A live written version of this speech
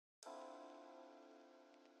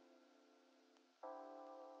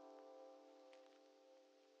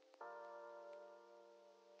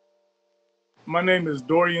My name is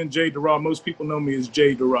Dorian Jay Durrah. Most people know me as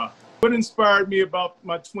Jay Durrah. What inspired me about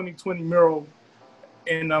my 2020 mural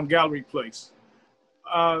in Gallery Place?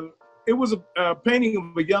 It was a painting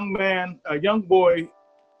of a young man, a young boy,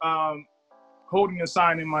 holding a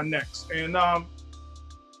sign in my next. And to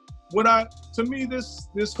me,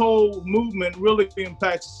 this whole movement really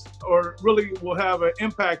impacts, or really will have an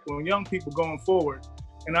impact on young people going forward.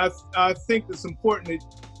 And I think it's important that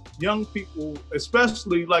young people,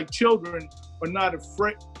 especially like children, are not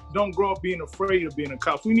afraid, don't grow up being afraid of being a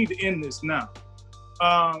cop. We need to end this now.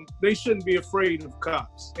 They shouldn't be afraid of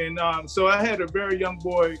cops. And so I had a very young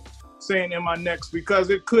boy saying "Am I next?"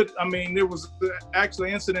 because it could, there was actually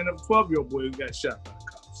an incident of a 12-year-old boy who got shot by the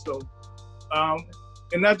cops. So,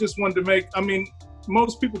 and I just wanted to make,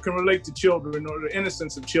 most people can relate to children or the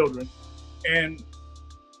innocence of children. And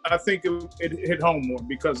I think it hit home more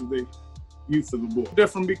because of the youth of the boy.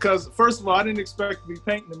 Different because, first of all, I didn't expect to be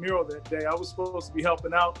painting the mural that day. I was supposed to be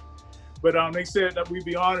helping out, but they said that we'd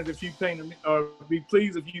be honored if you or be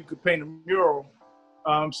pleased if you could paint a mural.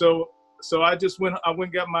 So I just went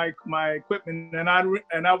and got my equipment, and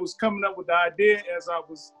I was coming up with the idea as I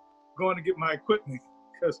was going to get my equipment,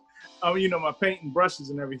 because my paint and brushes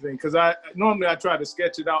and everything, because normally I try to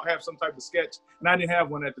sketch it out, have some type of sketch, and I didn't have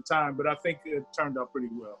one at the time, but I think it turned out pretty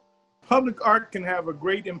well. Public art can have a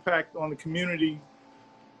great impact on the community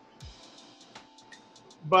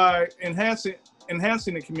by enhancing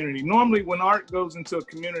the community. Normally, when art goes into a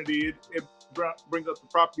community, it brings up the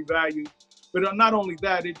property value, but not only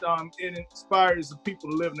that, it inspires the people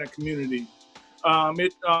to live in that community.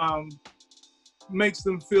 It makes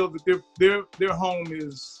them feel that their home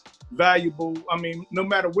is valuable. No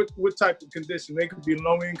matter what type of condition, they could be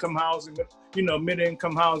low-income housing,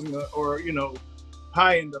 mid-income housing, or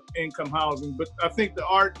high-income housing. But I think the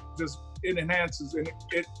art it enhances and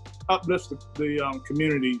it uplifts the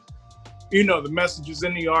community. The messages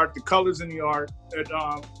in the art, the colors in the art, it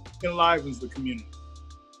enlivens the community.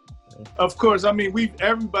 Okay. Of course,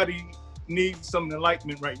 everybody needs some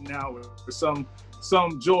enlightenment right now, or some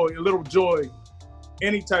joy, a little joy,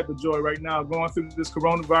 any type of joy right now, going through this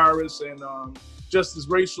coronavirus and just this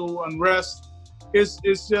racial unrest. It's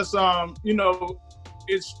just,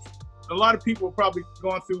 it's a lot of people are probably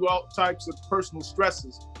going through all types of personal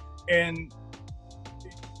stresses, and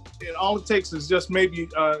all it takes is just maybe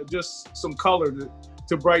just some color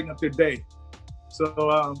to brighten up their day.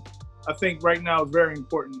 So I think right now it's very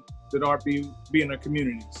important that art be in our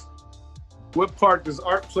communities. What part does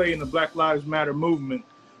art play in the Black Lives Matter movement?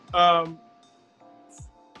 Art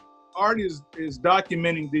is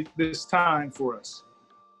documenting this time for us.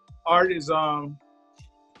 Art is,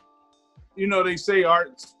 they say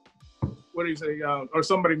art, what do you say? Or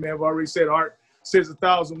somebody may have already said art says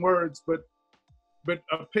 1,000 words, but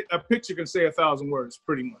a picture can say 1,000 words,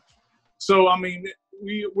 pretty much. So,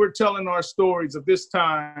 we're telling our stories of this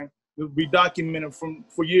time that will be documented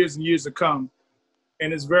for years and years to come.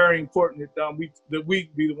 And it's very important that we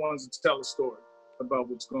be the ones that tell a story about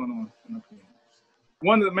what's going on in our community.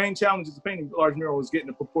 One of the main challenges of painting large mural is getting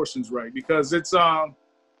the proportions right, because it's,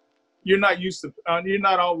 you're not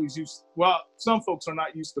always used, some folks are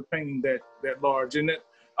not used to painting that large. And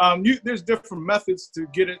there's different methods to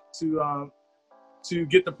get it to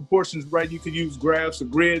get the proportions right. You could use graphs or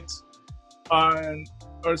grids, and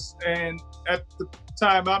at the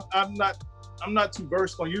time I'm not too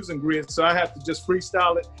versed on using grids, so I have to just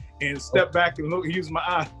freestyle it and step back and look, use my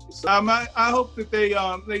eyes. I hope that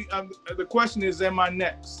the question is, am I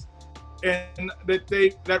next? And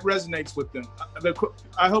that resonates with them.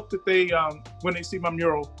 I hope that they, when they see my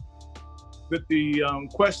mural, that the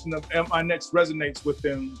question of am I next resonates with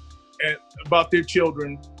them, and about their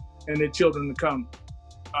children and their children to come.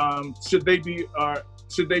 Should they be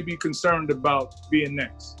concerned about being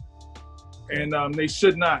next? And they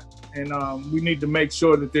should not. And we need to make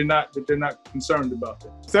sure that they're not concerned about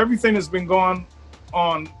that. So everything that's been going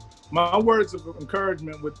on, my words of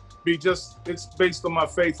encouragement would be it's based on my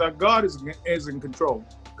faith. God is in control.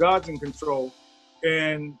 God's in control,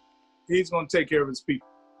 and He's going to take care of His people.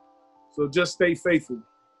 So just stay faithful,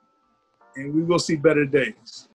 and we will see better days.